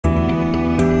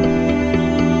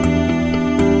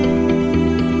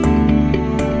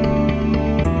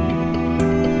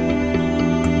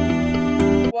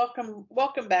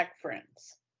Welcome back,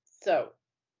 friends. So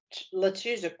let's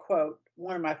use a quote,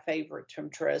 one of my favorites from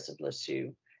Therese of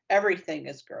Lisieux. Everything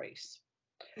is grace.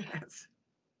 Yes.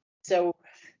 So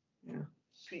Yeah.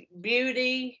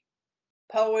 beauty,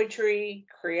 poetry,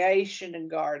 creation, and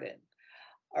garden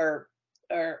are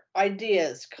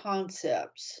ideas,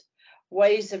 concepts,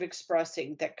 ways of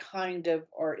expressing that kind of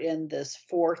are in this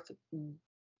fourth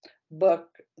book,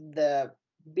 the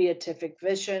Beatific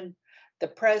Vision, the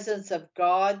presence of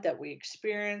God that we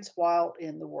experience while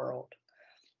in the world.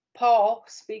 Paul,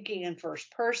 speaking in first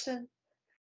person,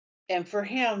 and for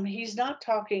him, he's not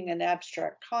talking an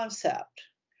abstract concept.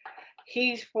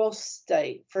 He will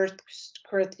state, 1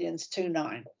 Corinthians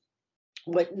 2:9,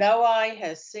 what no eye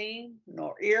has seen,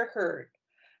 nor ear heard,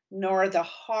 nor the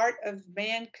heart of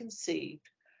man conceived,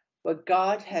 what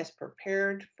God has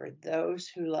prepared for those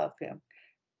who love him.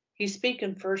 He's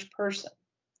speaking first person.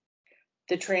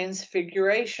 The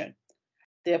transfiguration.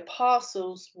 The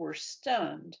apostles were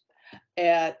stunned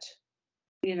at,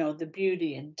 the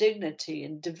beauty and dignity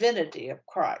and divinity of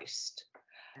Christ.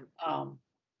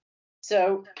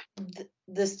 So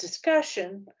this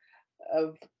discussion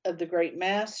of the great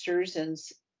masters, and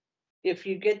if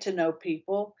you get to know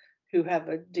people who have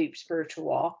a deep spiritual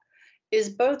walk, is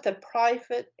both a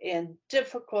private and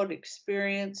difficult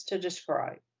experience to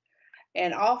describe,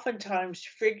 and oftentimes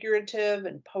figurative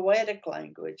and poetic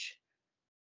language,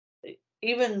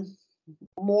 even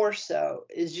more so,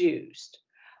 is used.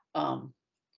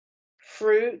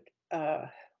 Fruit,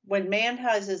 when man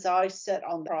has his eyes set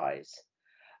on the prize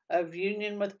of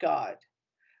union with God,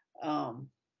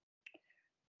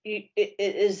 it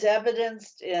is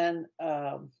evidenced in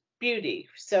beauty.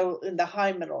 So in the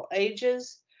High Middle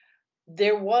Ages,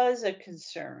 there was a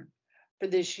concern for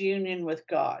this union with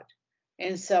God.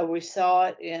 And so we saw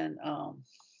it in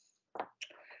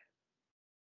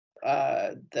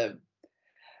the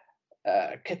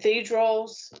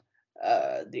cathedrals,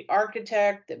 the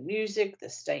architect, the music, the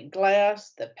stained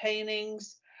glass, the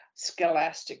paintings,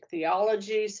 scholastic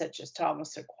theology, such as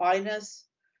Thomas Aquinas.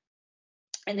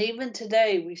 And even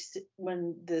today, we see,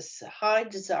 when this high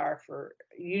desire for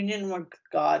union with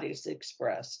God is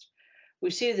expressed,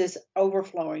 we see this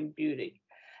overflowing beauty.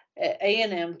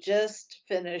 A&M just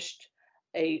finished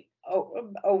a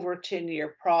over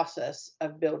 10-year process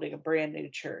of building a brand new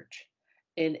church,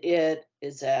 and it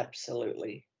is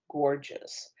absolutely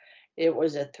gorgeous. It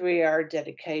was a 3-hour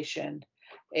dedication,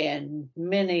 and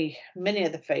many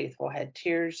of the faithful had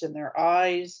tears in their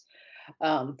eyes.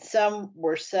 Some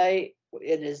were say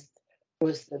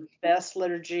was the best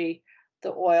liturgy.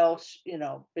 The oil,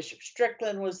 Bishop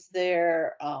Strickland was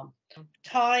there.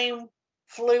 Time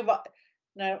flew by.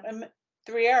 No,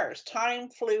 3 hours. Time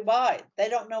flew by. They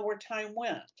don't know where time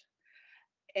went.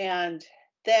 And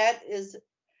that is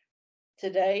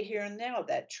today, here and now,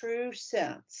 that true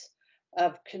sense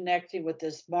of connecting with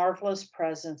this marvelous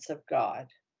presence of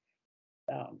God.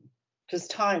 Because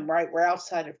time, right? We're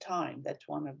outside of time. That's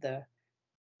one of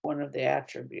the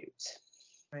attributes.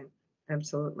 Right.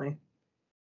 Absolutely.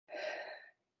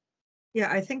 Yeah,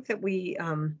 I think that we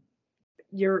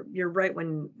you're right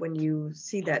when you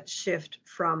see that shift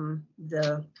from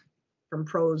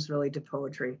prose really to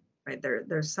poetry, right?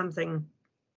 There's something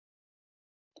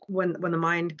when the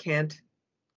mind can't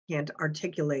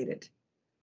articulate it.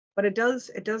 But it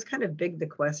does kind of beg the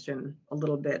question a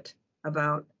little bit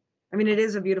about, I mean, it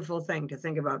is a beautiful thing to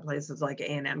think about places like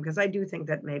A&M, because I do think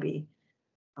that maybe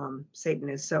Satan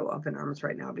is so up in arms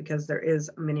right now because there is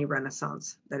a mini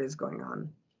renaissance that is going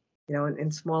on,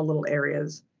 in small little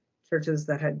areas, churches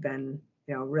that had been,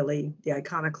 really the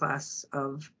iconoclasts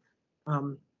of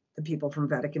the people from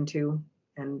Vatican II.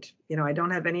 And, I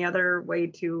don't have any other way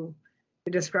to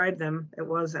describe them. It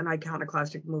was an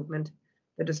iconoclastic movement,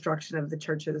 the destruction of the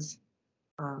churches.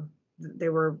 They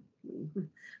were,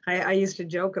 I used to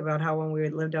joke about how when we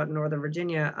lived out in Northern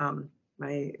Virginia,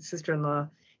 my sister-in-law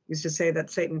used to say that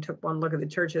Satan took one look at the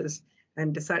churches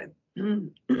and decided,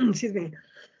 excuse me,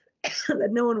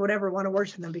 that no one would ever want to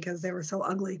worship them because they were so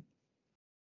ugly.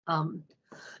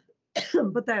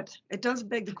 But that it does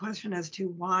beg the question as to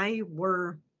why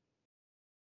was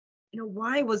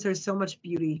there so much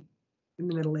beauty in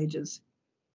the Middle Ages?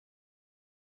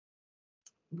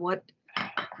 What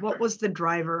was the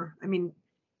driver? I mean,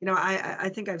 I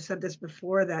think I've said this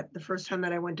before, that the first time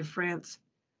that I went to France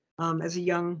as a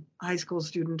young high school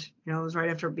student, it was right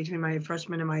after between my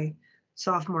freshman and my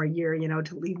sophomore year,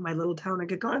 to leave my little town and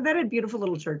get going. That had beautiful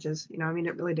little churches,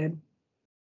 it really did.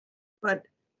 But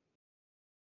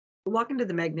walk into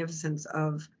the magnificence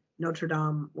of Notre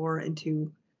Dame or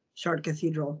into Chartres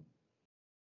Cathedral,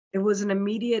 it was an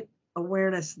immediate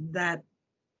awareness that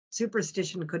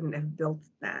superstition couldn't have built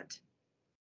that.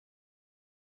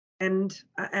 And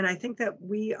I think that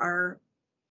we are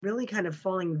really kind of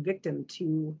falling victim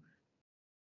to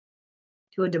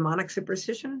a demonic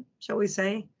superstition, shall we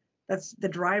say? That's the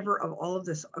driver of all of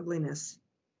this ugliness.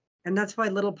 And that's why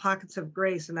little pockets of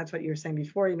grace, and that's what you were saying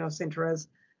before, St. Teresa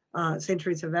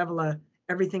of Avila,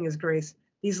 everything is grace.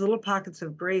 These little pockets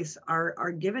of grace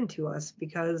are given to us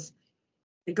because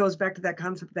it goes back to that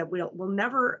concept that we'll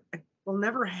never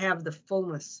have the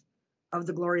fullness of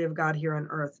the glory of God here on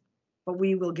earth, but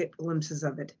we will get glimpses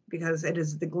of it because it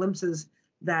is the glimpses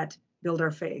that build our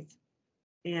faith.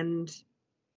 And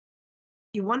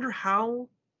you wonder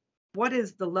what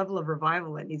is the level of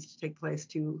revival that needs to take place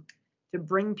to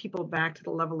bring people back to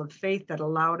the level of faith that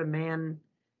allowed a man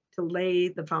to lay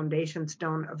the foundation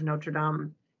stone of Notre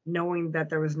Dame, knowing that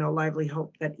there was no lively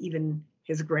hope that even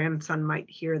his grandson might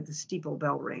hear the steeple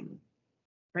bell ring,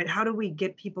 right? How do we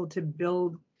get people to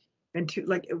build and to,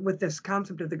 like with this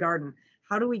concept of the garden,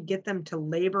 how do we get them to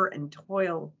labor and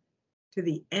toil to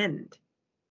the end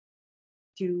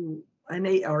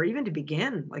or even to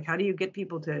begin? Like, how do you get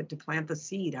people to plant the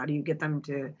seed? How do you get them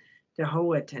to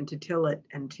hoe it and to till it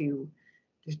and to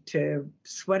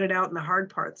sweat it out in the hard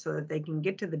parts so that they can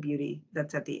get to the beauty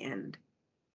that's at the end?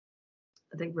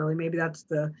 I think really maybe that's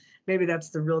the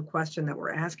real question that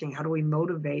we're asking. How do we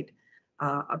motivate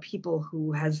a people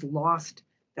who has lost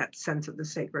that sense of the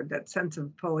sacred, that sense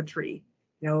of poetry,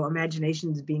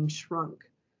 imaginations being shrunk,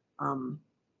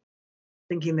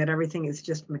 thinking that everything is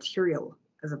just material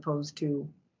as opposed to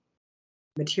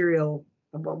material.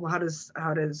 Well, how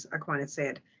does Aquinas say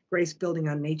it? Grace building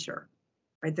on nature,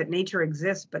 right? That nature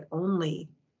exists, but only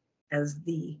as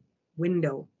the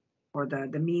window or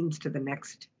the means to the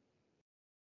next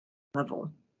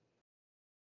level.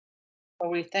 Well,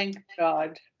 we thank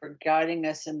God for guiding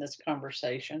us in this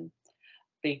conversation,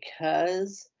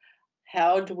 because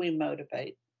how do we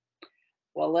motivate?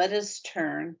 Well, let us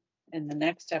turn in the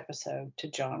next episode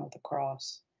to John of the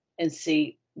Cross and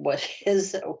see what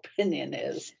his opinion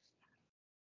is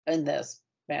in this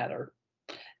matter.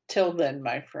 Till then,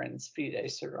 my friends, Fide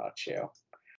Serratio.